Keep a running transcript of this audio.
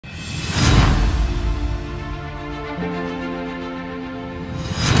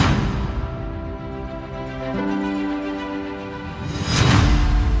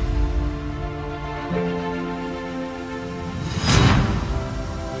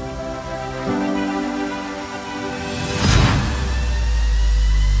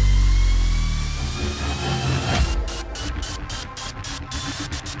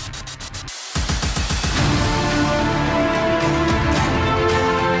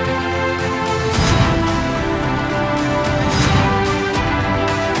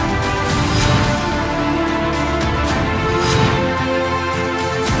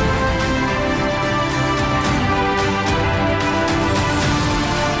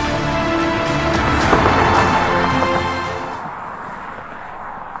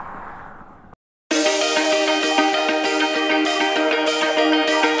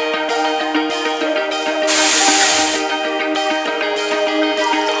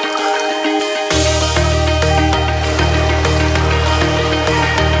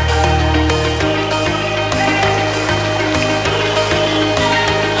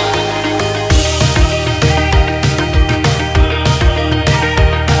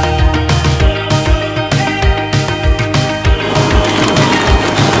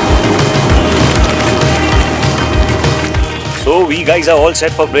we guys are all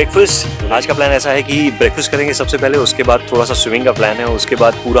set for breakfast. आज का plan ऐसा है कि ब्रेकफास्ट करेंगे सबसे पहले, उसके बाद थोड़ा सा स्विमिंग का प्लान है, उसके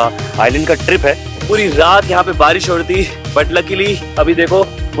बाद पूरा आइलैंड का ट्रिप है। पूरी रात यहाँ पे बारिश हो रही थी, बट लकीली अभी देखो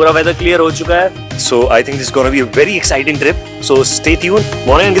पूरा वेदर क्लियर हो चुका है। So I think this is gonna be a very exciting trip. So stay tuned.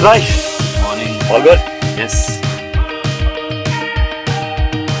 Morning, Ankiत bhai. Morning. All good? Yes.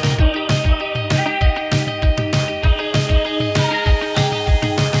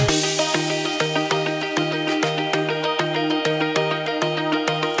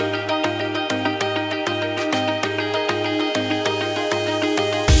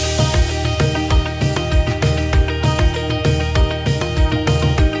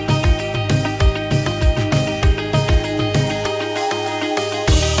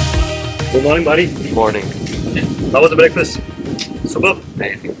 Good morning, buddy. Morning. How was the breakfast? Superb.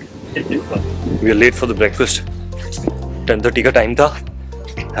 We are late for the breakfast. 10:30 का time था,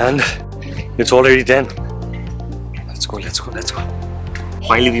 and it's already 10. Let's go.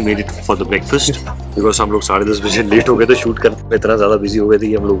 Finally, we made it for the breakfast because हम लोग 10:30 बजे late हो गए थे shoot करने में। इतना ज़्यादा बिजी हो गए थे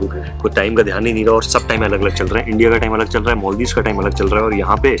कि हम लोगों को टाइम का ध्यान ही नहीं रहा, और सब टाइम अलग अलग चल रहा है। इंडिया का टाइम अलग चल रहा है, मालदीव्स का टाइम अलग चल रहा है, और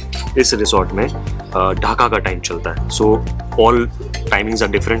यहाँ पे इस रिसोर्ट में ढाका का टाइम चलता है। So all timings are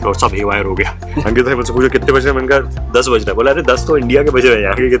different और सब हेवायर हो गया। अंकित भाई मुझसे पूछा कितने बज रहे हैं, मैंने कहा 10 बज रहा है। बोला अरे 10 तो इंडिया के बज रहे हैं,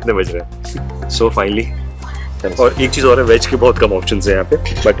 यहाँ के कितने बज रहे हैं। सो फाइनली, और एक चीज़ और है, वेज के बहुत कम ऑप्शन है यहाँ पे,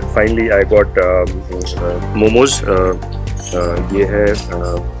 but finally I got momos. ये है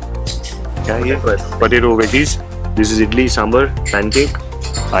क्या है, potato veggies. This is idli, sambar, pancake.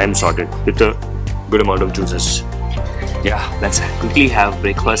 I am sorted with a good amount of juices. Yeah, let's quickly have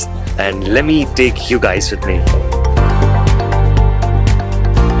breakfast. And let me take you guys with me.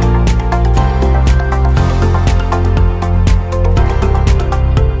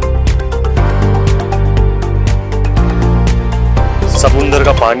 समुंदर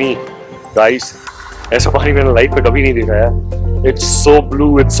का पानी, guys, ऐसा पानी मैंने लाइफ में कभी नहीं देखा है। इट्स सो ब्लू,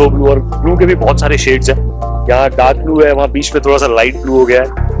 और ब्लू के भी बहुत सारे शेड्स हैं। यहाँ डार्क ब्लू है, वहाँ बीच में थोड़ा सा लाइट ब्लू हो गया है।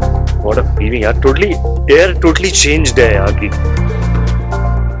 व्हाट अ फीलिंग यार, टोटली एयर टोटली चेंज्ड है यहाँ की।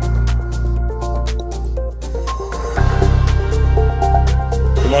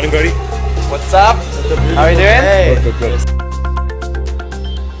 Good morning, buddy. What's up? How are you doing? Good.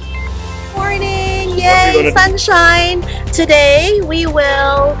 Morning, yay, sunshine. Today we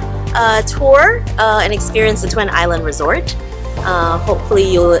will tour and experience the Twin Island Resort. Hopefully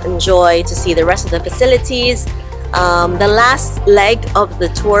you'll enjoy to see the rest of the facilities. The last leg of the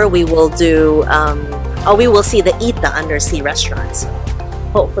tour we will do, we will see the Ithaa Undersea Restaurant.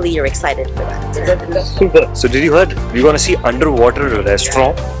 Hopefully you're excited for that. Super. So did you heard? We're gonna see underwater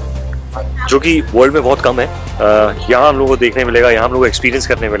restaurant, जो कि world में बहुत कम है। यहाँ हम लोगों को देखने मिलेगा, यहाँ हम लोगों को एक्सपीरियंस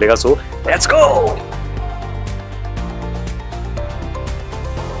करने मिलेगा। So let's go.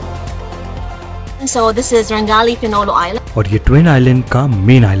 So this is Rangali Island. और ये ट्विन आइलैंड का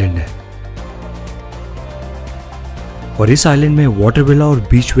मेन आइलैंड है, और इस आइलैंड में वाटर विला और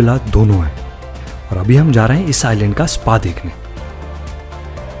बीच विला दोनों हैं। और अभी हम जा रहे हैं इस आइलैंड का स्पा देखने।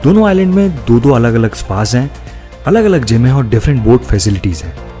 दोनों आइलैंड में दो अलग अलग स्पास हैं, अलग अलग जिम है और डिफरेंट बोट फैसिलिटीज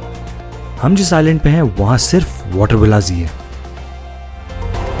हैं। हम जिस आइलैंड पे हैं वहां सिर्फ वाटर विलाज ही है।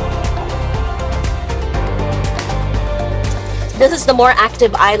 This is the more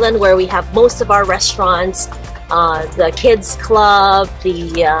active island where we have most of our restaurants, the kids club,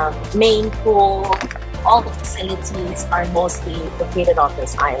 the main pool. All the facilities are mostly located on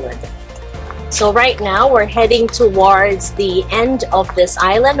this island. So right now we're heading towards the end of this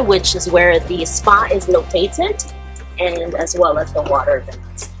island, which is where the spa is located, and as well as the water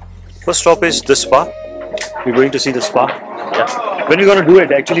vents. First stop is the spa. We're going to see the spa. Yeah. When are you gonna do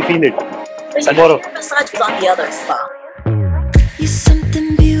it? Actually feel it. Tomorrow. Massage is on the other spa. You're something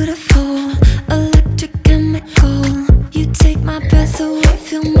beautiful, electric chemical. You take my breath away,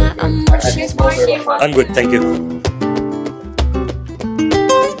 feel my emotions. I'm good, thank you.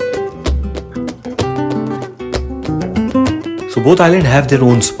 So both islands have their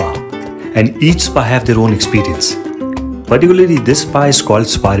own spa, and each spa have their own experience. Particularly this spa is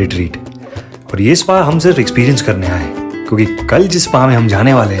called Spa Retreat. और ये spa हम सिर्फ experience करने आए हैं, क्योंकि कल जिस spa में हम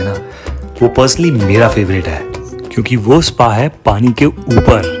जाने वाले हैं ना, वो पर्सनली मेरा फेवरेट है, क्योंकि वो spa है पानी के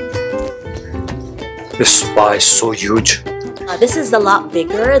ऊपर। This spa is so huge. This is a lot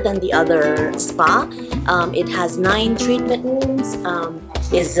bigger than the other spa. It has 9 treatment rooms.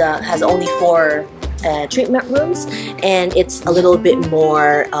 Has only 4 treatment rooms, and it's a little bit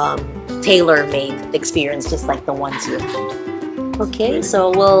more tailor-made experience, just like the ones you had. Okay, so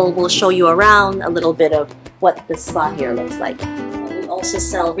we'll show you around a little bit of what the spa here looks like. We also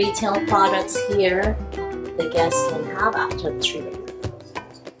sell retail products here. The guests can have after the treatment.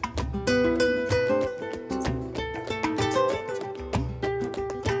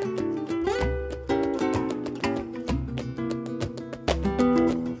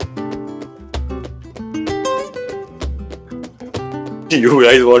 You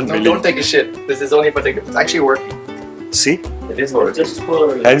guys won't No, believe. don't take a shit. This is only for takeout. It's actually working. See? It is working.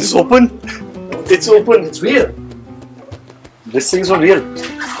 And it's open. It's open. It's real. This thing's for real.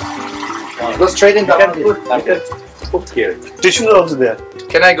 Go straight in down here. Put here. Tissue is also there.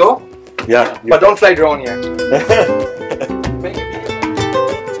 Can I go? Yeah. But don't fly drone here.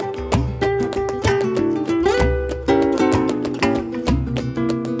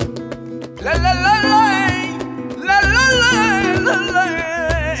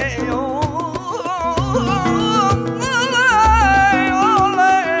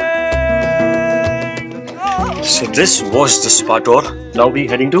 So this was the spa tour. Now we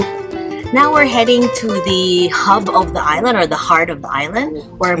heading to? Now we're heading to the hub of the island, or the heart of the island,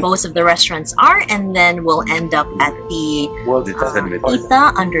 where most of the restaurants are, and then we'll end up at the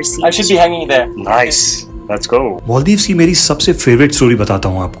Ithaa Undersea. I should be hanging there. Nice. Let's go. Maldives की मेरी सबसे favourite story बताता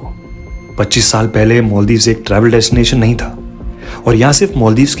हूँ आपको। 25 साल पहले मालदीव्स एक travel destination नहीं था और यहाँ सिर्फ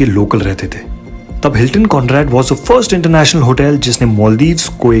मालदीव्स के लोकल रहते थे। तब Hilton Conrad was the first international hotel जिसने मालदीव्स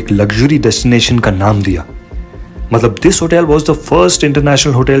को एक लग्जरी डेस्टिनेशन का नाम दिया। मतलब this hotel was the first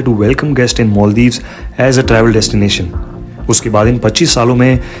international hotel to welcome guest in Maldives as a travel destination. उसके बाद इन 25 सालों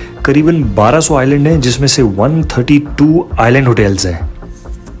में करीबन 1200 आइलैंड हैं, जिसमें से 132 आइलैंड होटल्स हैं।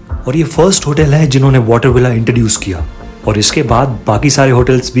 और ये फर्स्ट होटल है जिन्होंने वाटर विला इंट्रोड्यूस किया, और इसके बाद बाकी सारे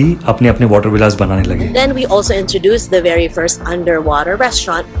होटल्स भी अपने अपने वाटर विलास बनाने लगे। Then we also introduced the very first underwater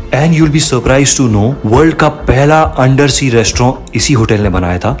restaurant. And you'll be surprise to know world का पहला अंडर सी रेस्टोरेंट इसी होटल ने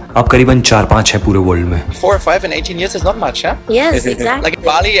बनाया था। अब करीबन 4-5 है पूरे वर्ल्ड में। 4 or 5 in 18 years is not much, huh? Yes, exactly. Like in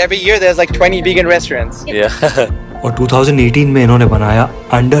Bali, every year there's like 20 vegan restaurants. Yeah. और 2018 में इन्होंने बनाया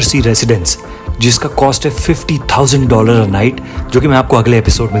अंडर सी रेसिडेंस, जिसका कॉस्ट है $50,000 अ नाइट, जो कि मैं आपको अगले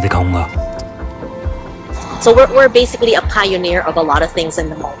एपिसोड में दिखाऊंगा। So we're basically a pioneer of a lot of things in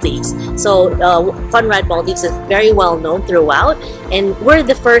the Maldives. So Conrad Maldives is very well known throughout, and we're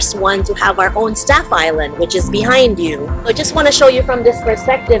the first one to have our own staff island, which is behind you. I just want to show you from this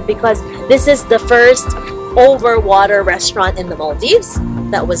perspective because this is the first over water restaurant in the Maldives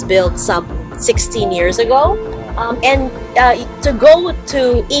that was built some 16 years ago. To go to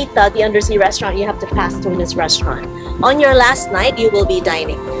Ithaa, the undersea restaurant, you have to pass through this restaurant. On your last night, you will be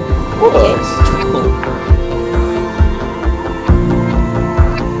dining. Okay.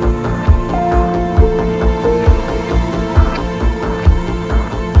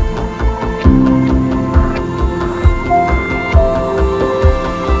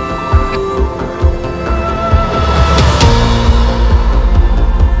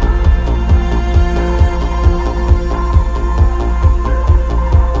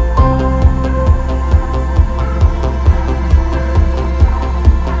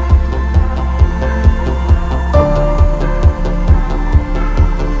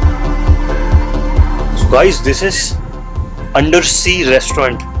 Guys, this is Undersea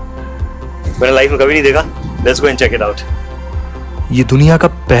Restaurant. मैंने life में कभी नहीं देखा. Let's go and check it out. ये दुनिया का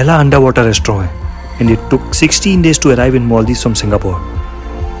पहला under water restaurant है and it took 16 days to arrive in Maldives from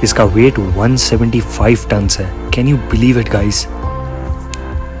Singapore. इसका वेट 175 टन्स है। Can you believe it guys?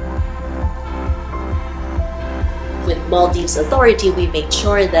 With Maldives Authority, we make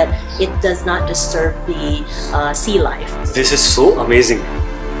sure that it does not disturb the sea life. This is so amazing.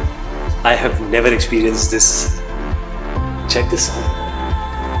 I have never experienced this. Check this out.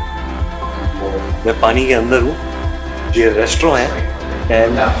 मैं पानी के अंदर हूँ, ये restaurant है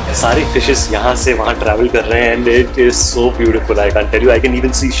and सारे fishes यहाँ से वहाँ ट्रैवल कर रहे हैं and it is so beautiful. I can tell you, I can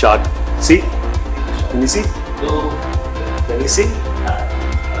even C shark. C, can you see? Can you see?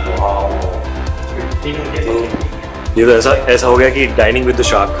 ये तो ऐसा हो गया कि dining with the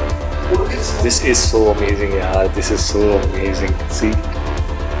shark. This is so amazing यार, दिस इज सो अमेजिंग. सी,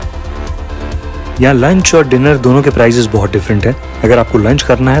 यहाँ lunch और dinner दोनों के प्राइसेस बहुत डिफरेंट हैं। अगर आपको लंच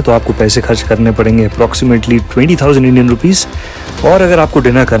करना है तो आपको पैसे खर्च करने पड़ेंगे अप्रॉक्सीमेटली 20,000 इंडियन रुपीस, और अगर आपको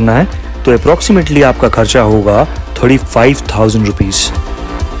डिनर करना है तो अप्रॉक्सीमेटली आपका खर्चा होगा 35,000 रुपीस।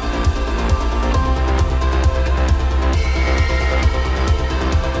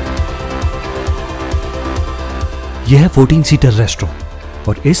 यह है 14 सीटर रेस्टोरेंट,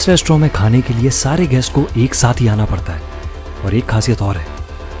 और इस रेस्टोरेंट में खाने के लिए सारे गेस्ट को एक साथ ही आना पड़ता है। और एक खासियत और है,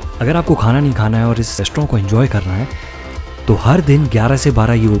 अगर आपको खाना नहीं खाना है और इस रेस्टोरेंट को एंजॉय करना है तो हर दिन 11 से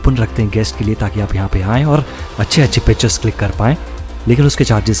 12 ये ओपन रखते हैं गेस्ट के लिए, ताकि आप यहाँ पे आएँ और अच्छे अच्छे पिक्चर्स क्लिक कर पाएँ, लेकिन उसके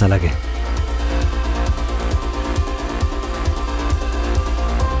चार्जेस अलग हैं।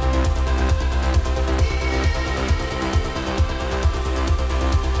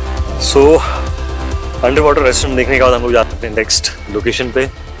 सो अंडर वाटर रेस्टोरेंट देखने के बाद हम लोग जाते हैं नेक्स्ट लोकेशन पे.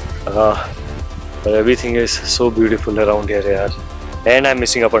 Everything is so beautiful around here यार, and I am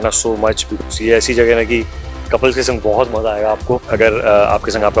missing Aparna so much. ये ऐसी जगह ना कि कपल्स के संग बहुत मजा आएगा आपको। अगर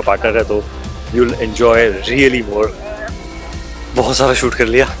आपके संग आपका पार्टनर है तो यू विल एंजॉय रियली मोर। बहुत सारा शूट कर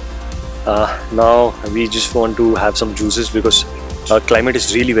लिया। Now we just want to have some juices because climate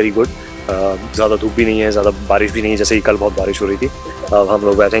is really very good. ज़्यादा धूप भी नहीं है, ज़्यादा बारिश भी नहीं है, जैसे कि कल बहुत बारिश हो रही थी। अब हम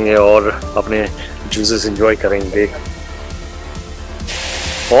लोग बैठेंगे और अपने जूसेस एंजॉय करेंगे।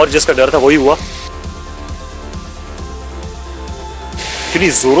 और जिसका डर था वही हुआ, कितनी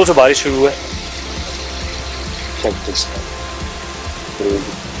जोरों से बारिश शुरू है।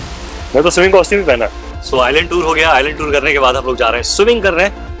 मैं तो स्विमिंग कॉस्ट्यूम ही पहना। सो आइलैंड टूर हो गया। आइलैंड टूर करने के बाद हम लोग जा रहे हैं स्विमिंग कर रहे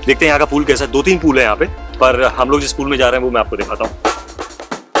हैं। देखते हैं यहाँ का पूल कैसा है। 2-3 पूल है यहाँ पे, पर हम लोग जिस पूल में जा रहे हैं वो मैं आपको दिखाता हूँ।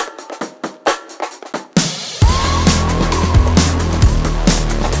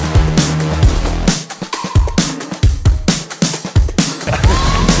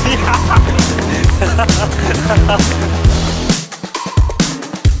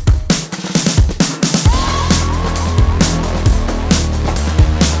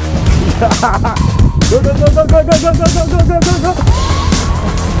 Go.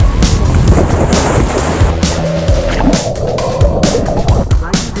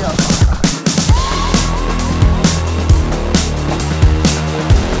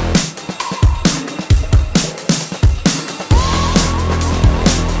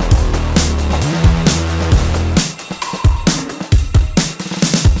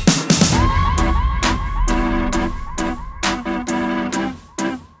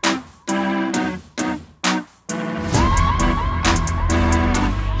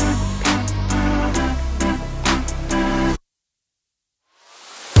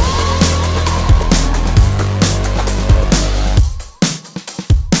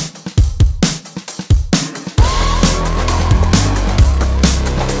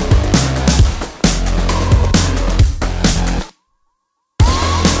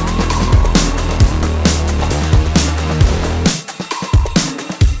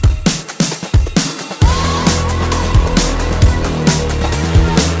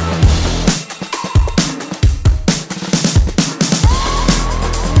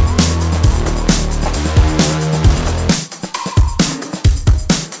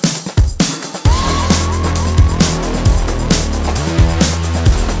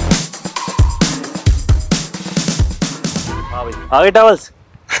 आ गए टॉवल्स।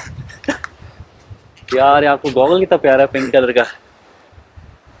 यार आपको गॉगल कितना प्यारा है, पिंक कलर का।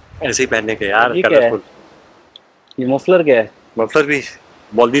 ऐसे ही पहनने के यार, कलरफुल। ये मफलर क्या है? मफलर भी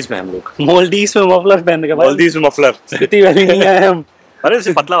मालदीव्स में हम लोग। मालदीव्स में मफलर पहन के, मालदीव्स में मफलर। सिटी वैली नहीं आए हम। अरे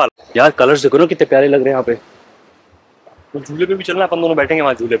इससे पतला वाला। यार कलर्स देखो ना कितने प्यारे लग रहे हैं यहाँ पे। तो झूले पे भी चलना, अपन दोनों बैठेंगे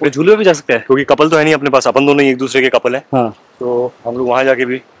वहाँ झूले पे। झूले पे भी जा सकते हैं क्योंकि कपल तो है नहीं अपने पास, अपन दोनों ही एक दूसरे के कपल है। हाँ, तो हम लोग वहाँ जाके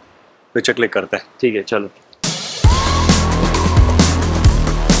भी पिक्चर क्लिक करते हैं। ठीक है चलो।